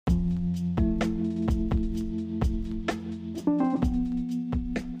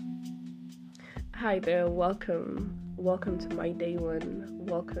Hi there, welcome to my day one.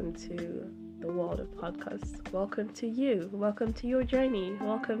 Welcome to the world of podcasts. Welcome to you. Welcome to your journey.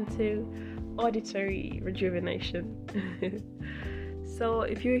 Welcome to auditory rejuvenation. So,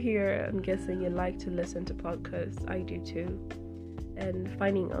 if you're here, I'm guessing you like to listen to podcasts. I do too. And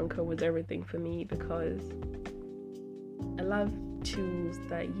finding Anchor was everything for me because I love tools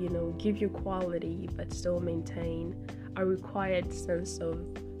that give you quality but still maintain a required sense of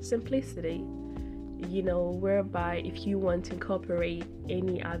simplicity. Whereby if you want to incorporate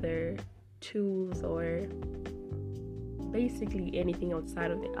any other tools or basically anything outside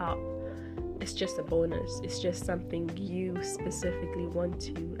of the app, it's just a bonus. It's just something you specifically want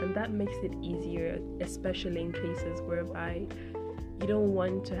to, and that makes it easier, especially in cases whereby you don't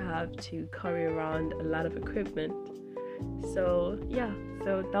want to have to carry around a lot of equipment. So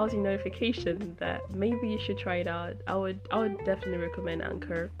that was your notification that maybe you should try it out. I would definitely recommend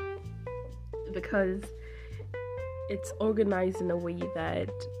Anchor, because it's organized in a way that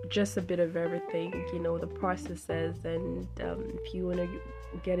just a bit of everything, the processes, and if you want to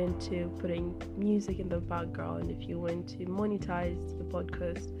get into putting music in the background, if you want to monetize your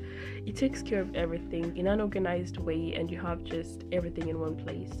podcast, it takes care of everything in an organized way, and you have just everything in one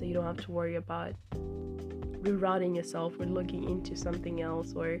place, so you don't have to worry about rerouting yourself or logging into something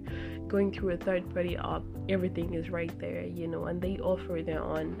else or going through a third-party app. Everything is right there, and they offer their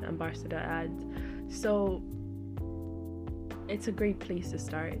own ambassador ads. So it's a great place to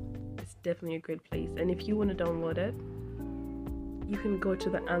start. It's definitely a great place. And if you want to download it, you can go to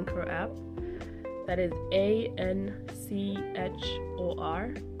the Anchor app. That is ANCHOR.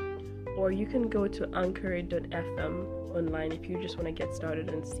 Or you can go to anchor.fm online if you just want to get started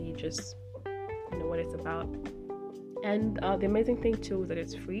and see just what it's about. And the amazing thing too is that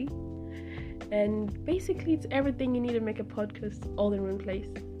it's free, and basically it's everything you need to make a podcast all in one place.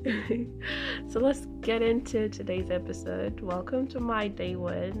 So let's get into today's episode. Welcome to my day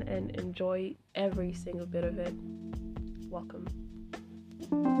one, and enjoy every single bit of it. Welcome.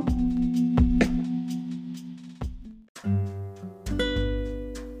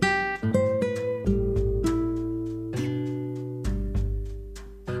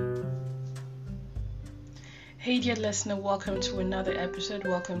 Hey dear listener, welcome to another episode.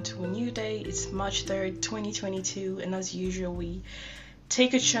 Welcome to a new day. It's March 3rd, 2022, and as usual, we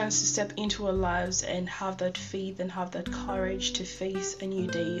take a chance to step into our lives and have that faith and have that courage to face a new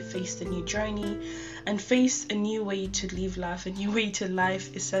day, face the new journey, and face a new way to live life, a new way to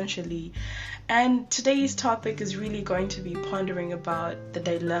life essentially. And today's topic is really going to be pondering about the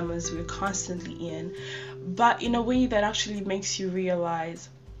dilemmas we're constantly in, but in a way that actually makes you realize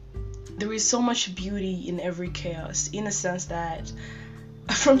there is so much beauty in every chaos, in a sense that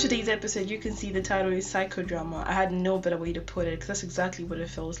from today's episode, you can see the title is psychodrama. I had no better way to put it, because that's exactly what it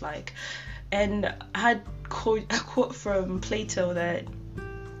feels like. And I had a quote from Plato that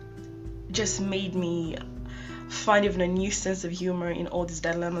just made me find even a new sense of humor in all these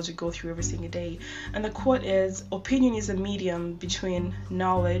dilemmas we go through every single day. And the quote is, "Opinion is a medium between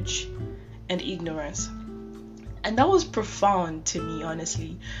knowledge and ignorance." And that was profound to me,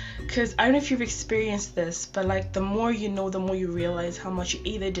 honestly, because I don't know if you've experienced this, but like the more you know, the more you realize how much you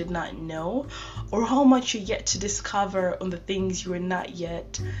either did not know or how much you're yet to discover on the things you are not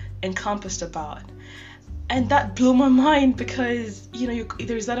yet encompassed about. And that blew my mind, because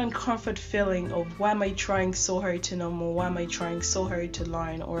there's that uncomfort feeling of, why am I trying so hard to know more? Why am I trying so hard to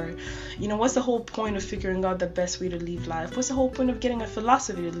learn? Or what's the whole point of figuring out the best way to live life? What's the whole point of getting a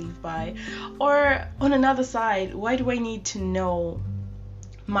philosophy to live by? Or on another side, why do I need to know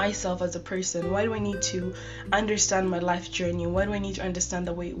myself as a person? Why do I need to understand my life journey? Why do I need to understand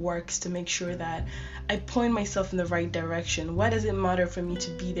the way it works to make sure that I point myself in the right direction? Why does it matter for me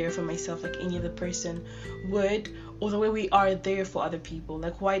to be there for myself like any other person would, or the way we are there for other people?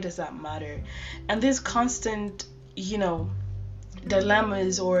 Like, why does that matter? And this constant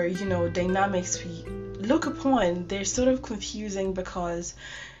dilemmas or dynamics we look upon, they're sort of confusing, because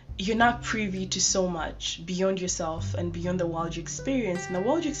you're not privy to so much beyond yourself and beyond the world you experience. And the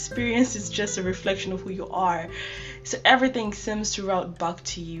world you experience is just a reflection of who you are. So everything seems to route back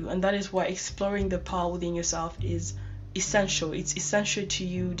to you. And that is why exploring the power within yourself is essential. It's essential to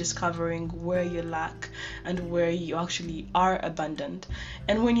you discovering where you lack and where you actually are abundant.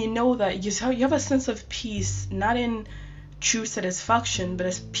 And when you know that, you have a sense of peace, not in true satisfaction, but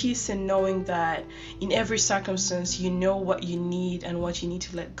as peace in knowing that in every circumstance you know what you need and what you need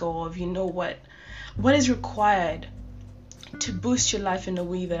to let go of. You know what is required to boost your life in a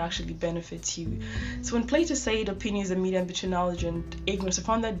way that actually benefits you. So when Plato said opinion is a medium between knowledge and ignorance, I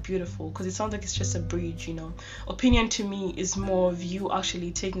found that beautiful, because it sounds like it's just a bridge, you know. Opinion to me is more of you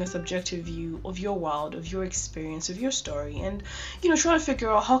actually taking a subjective view of your world, of your experience, of your story, and, you know, trying to figure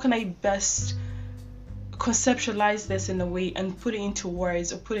out how can I best conceptualize this in a way and put it into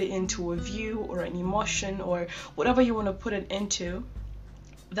words, or put it into a view or an emotion or whatever you want to put it into.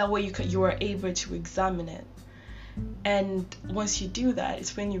 That way you are able to examine it. And once you do that,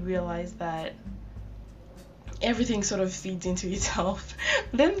 it's when you realize that everything sort of feeds into itself.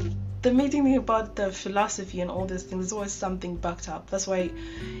 Then the amazing thing about the philosophy and all these things is always something backed up. That's why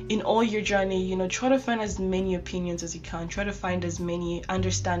in all your journey, you know, try to find as many opinions as you can. Try to find as many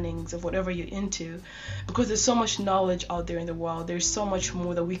understandings of whatever you're into, because there's so much knowledge out there in the world. There's so much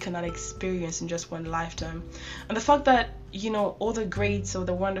more that we cannot experience in just one lifetime. And the fact that, you know, all the greats or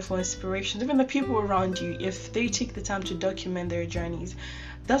the wonderful inspirations, even the people around you, if they take the time to document their journeys,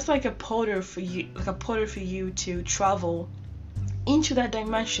 that's like a portal for you to travel into that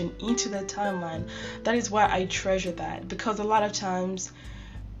dimension, into that timeline. That is why I treasure that, because a lot of times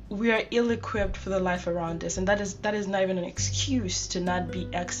we are ill-equipped for the life around us, and that is not even an excuse to not be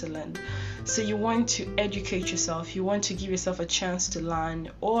excellent. So you want to educate yourself, you want to give yourself a chance to learn,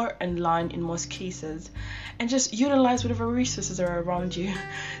 or unlearn in most cases, and just utilize whatever resources are around you.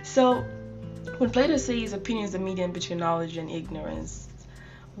 So when Plato says opinion is the medium between knowledge and ignorance,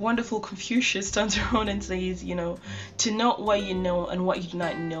 wonderful Confucius turns around and says, you know, to know what you know and what you do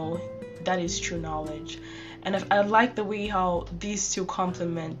not know, that is true knowledge. And I like the way how these two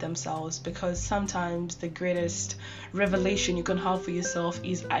complement themselves, because sometimes the greatest revelation you can have for yourself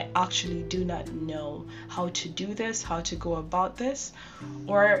is, I actually do not know how to do this, how to go about this,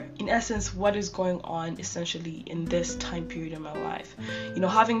 or in essence, what is going on essentially in this time period in my life. You know,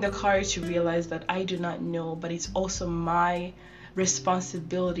 having the courage to realize that I do not know, but it's also my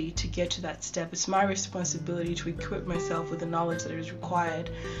responsibility to get to that step. It's my responsibility to equip myself with the knowledge that is required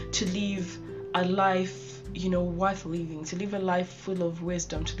to live a life, you know, worth living, to live a life full of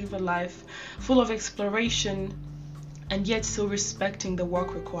wisdom, to live a life full of exploration, and yet still respecting the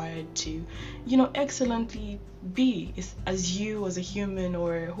work required to, you know, excellently be as you, as a human,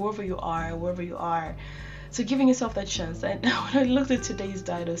 or whoever you are, wherever you are. So giving yourself that chance. And when I looked at today's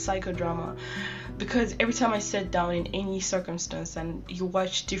title, psychodrama, because every time I sit down in any circumstance and you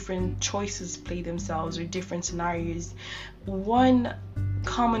watch different choices play themselves, or different scenarios, one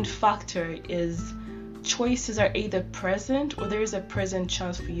common factor is choices are either present, or there is a present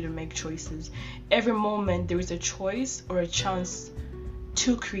chance for you to make choices. Every moment there is a choice or a chance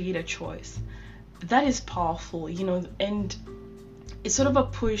to create a choice. That is powerful, you know, and it's sort of a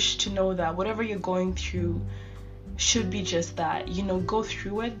push to know that whatever you're going through should be just that, you know, go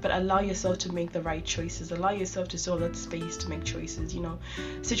through it, but allow yourself to make the right choices, allow yourself to still that space to make choices. You know,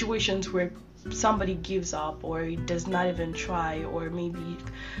 situations where somebody gives up or does not even try, or maybe,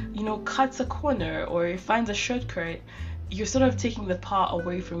 you know, cuts a corner or finds a shortcut, you're sort of taking the power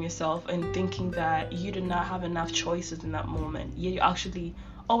away from yourself and thinking that you do not have enough choices in that moment. Yet you actually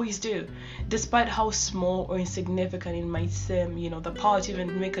always do, despite how small or insignificant it might seem. You know, the power to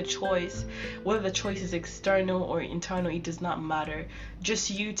even make a choice, whether the choice is external or internal, it does not matter. Just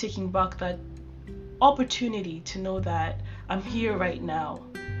you taking back that opportunity to know that I'm here right now,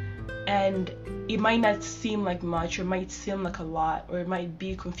 and it might not seem like much, or it might seem like a lot, or it might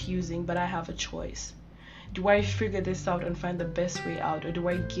be confusing, but I have a choice. Do I figure this out and find the best way out, or do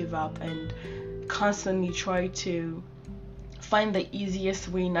I give up and constantly try to find the easiest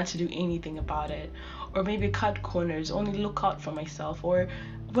way not to do anything about it, or maybe cut corners, only look out for myself, or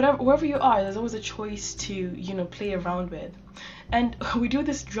whatever, wherever you are, there's always a choice to, you know, play around with. And we do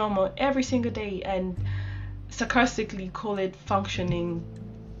this drama every single day and sarcastically call it functioning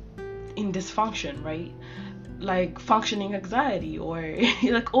in dysfunction, right? Like functioning anxiety, or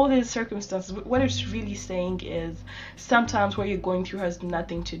like all these circumstances. What it's really saying is sometimes what you're going through has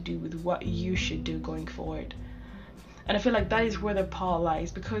nothing to do with what you should do going forward. And I feel like that is where the power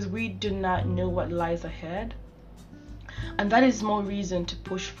lies, because we do not know what lies ahead. And that is more reason to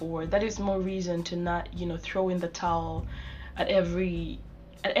push forward. That is more reason to not, you know, throw in the towel at every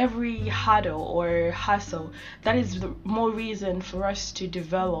hurdle or hassle. That is more reason for us to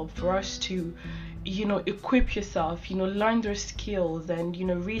develop, for us to, you know, equip yourself, you know, learn their skills, and, you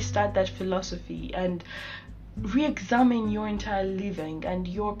know, restart that philosophy and re-examine your entire living and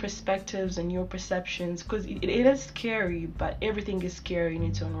your perspectives and your perceptions, because it is scary, but everything is scary in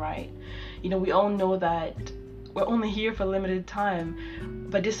its own right. You know, we all know that we're only here for a limited time,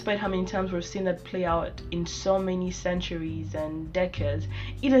 but despite how many times we've seen that play out in so many centuries and decades,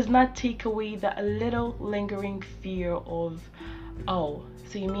 it does not take away that little lingering fear of, oh,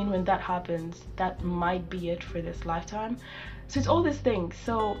 so you mean when that happens, that might be it for this lifetime? So it's all these things.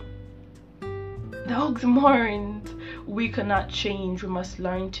 So the oxymorons we cannot change, we must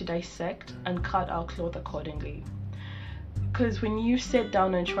learn to dissect and cut our cloth accordingly. Because when you sit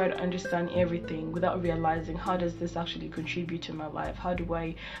down and try to understand everything without realizing, how does this actually contribute to my life? How do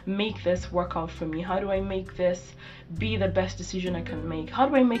I make this work out for me? How do I make this be the best decision I can make? How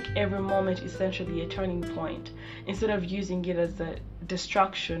do I make every moment essentially a turning point, instead of using it as a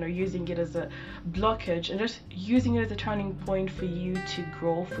distraction or using it as a blockage, and just using it as a turning point for you to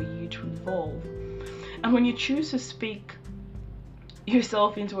grow, for you to evolve? And when you choose to speak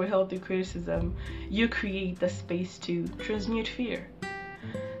yourself into a healthy criticism, you create the space to transmute fear.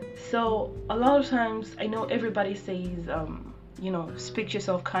 So a lot of times, I know everybody says, speak to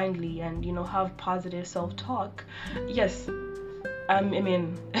yourself kindly and, have positive self-talk. Yes, I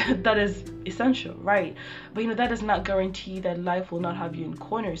mean, that is essential, right? But, that does not guarantee that life will not have you in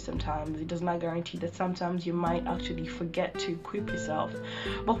corners sometimes. It does not guarantee that sometimes you might actually forget to equip yourself.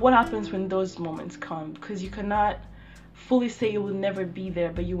 But what happens when those moments come? Because you cannot fully say it will never be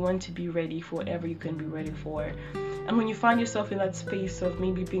there, but you want to be ready for whatever you can be ready for. And when you find yourself in that space of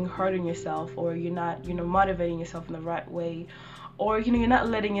maybe being hard on yourself, or you're not, motivating yourself in the right way, or, you're not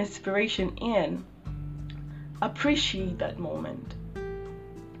letting inspiration in, appreciate that moment.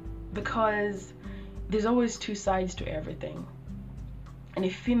 Because there's always two sides to everything. And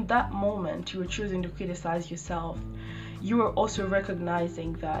if in that moment you are choosing to criticize yourself, you are also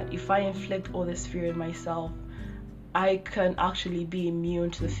recognizing that if I inflict all this fear in myself, I can actually be immune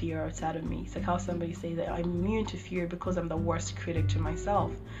to the fear outside of me. It's like how somebody says that I'm immune to fear because I'm the worst critic to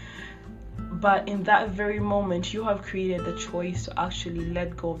myself. But in that very moment, you have created the choice to actually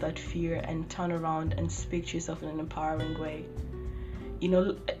let go of that fear and turn around and speak to yourself in an empowering way.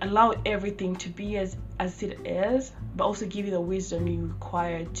 Allow everything to be as it is, but also give you the wisdom you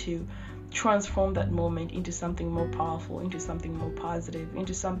require to transform that moment into something more powerful, into something more positive,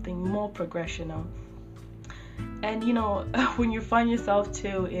 into something more progressional. And when you find yourself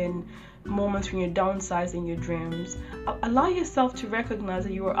too in moments when you're downsizing your dreams, allow yourself to recognize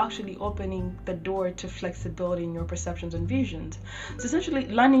that you are actually opening the door to flexibility in your perceptions and visions. So essentially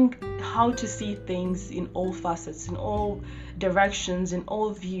learning how to see things in all facets, in all directions, in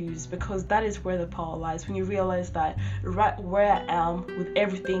all views, because that is where the power lies. When you realize that right where I am, with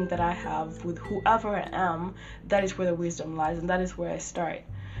everything that I have, with whoever I am, that is where the wisdom lies, and that is where I start.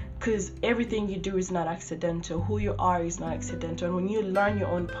 Because everything you do is not accidental. Who you are is not accidental. And when you learn your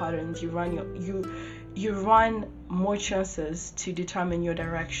own patterns, you run more chances to determine your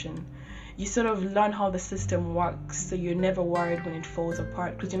direction. You sort of learn how the system works, so you're never worried when it falls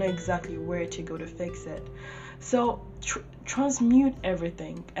apart, because you know exactly where to go to fix it. So transmute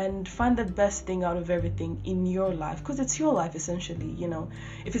everything and find the best thing out of everything in your life, because it's your life essentially.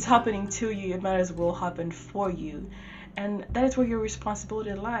 If it's happening to you, it might as well happen for you. And that is where your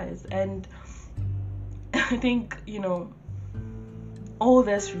responsibility lies. And I think, all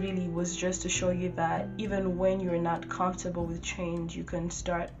this really was just to show you that even when you're not comfortable with change, you can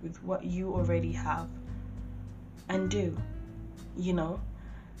start with what you already have and do.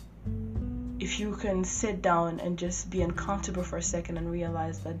 If you can sit down and just be uncomfortable for a second and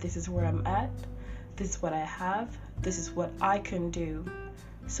realize that this is where I'm at, this is what I have, this is what I can do,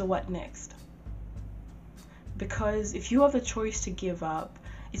 so what next? Because if you have the choice to give up,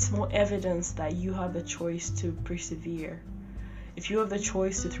 it's more evidence that you have the choice to persevere. If you have the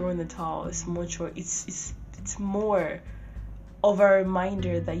choice to throw in the towel, it's more it's more of a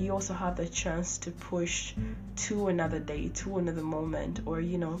reminder that you also have the chance to push to another day, to another moment, or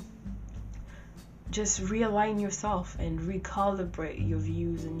just realign yourself and recalibrate your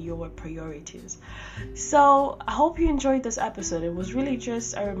views and your priorities. So I hope you enjoyed this episode. It was really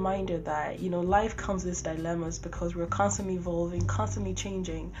just a reminder that life comes with dilemmas, because we're constantly evolving, constantly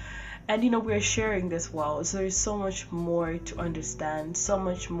changing, and we're sharing this world. So there's so much more to understand, so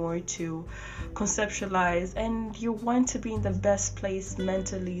much more to conceptualize, and you want to be in the best place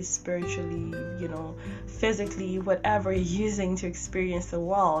mentally, spiritually, physically, whatever you're using to experience the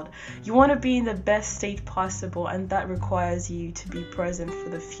world. You want to be in the best state possible, and that requires you to be present for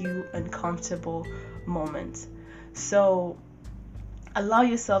the few uncomfortable moments. So allow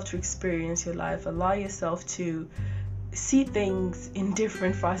yourself to experience your life, allow yourself to see things in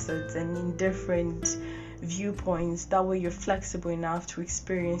different facets and in different viewpoints. That way you're flexible enough to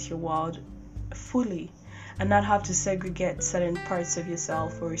experience your world fully. and not have to segregate certain parts of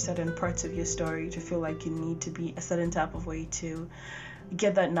yourself or certain parts of your story to feel like you need to be a certain type of way to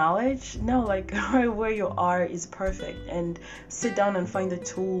get that knowledge. No, like right where you are is perfect, and sit down and find the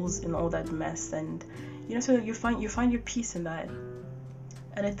tools in all that mess, and so you find your peace in that.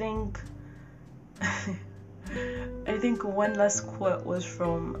 And I think one last quote was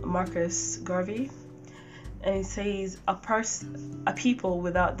from Marcus Garvey, and it says, a people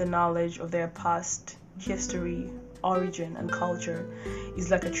without the knowledge of their past history, origin, and culture is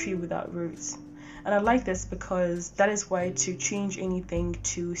like a tree without roots. And I like this because that is why to change anything,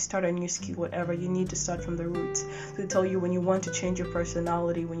 to start a new skill, whatever, you need to start from the roots. So they tell you, when you want to change your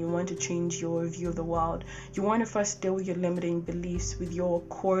personality, when you want to change your view of the world, you want to first deal with your limiting beliefs, with your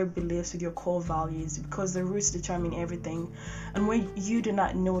core beliefs, with your core values, because the roots determine everything. And when you do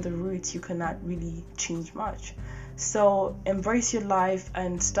not know the roots, you cannot really change much. So embrace your life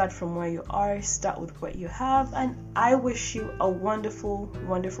and start from where you are, start with what you have. And I wish you a wonderful,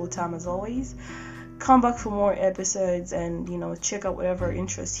 wonderful time as always. Come back for more episodes, and check out whatever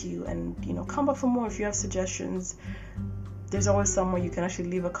interests you, and come back for more. If you have suggestions, there's always somewhere you can actually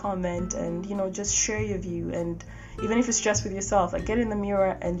leave a comment, and just share your view. And even if it's just with yourself, like, get in the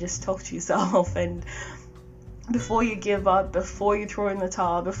mirror and just talk to yourself. And before you give up, before you throw in the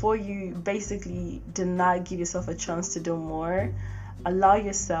towel, before you basically do not give yourself a chance to do more, allow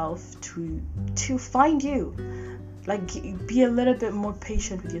yourself to find you. Like, be a little bit more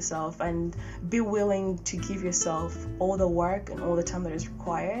patient with yourself, and be willing to give yourself all the work and all the time that is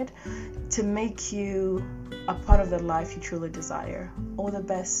required to make you a part of the life you truly desire. All the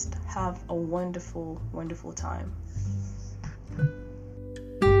best. Have a wonderful, wonderful time.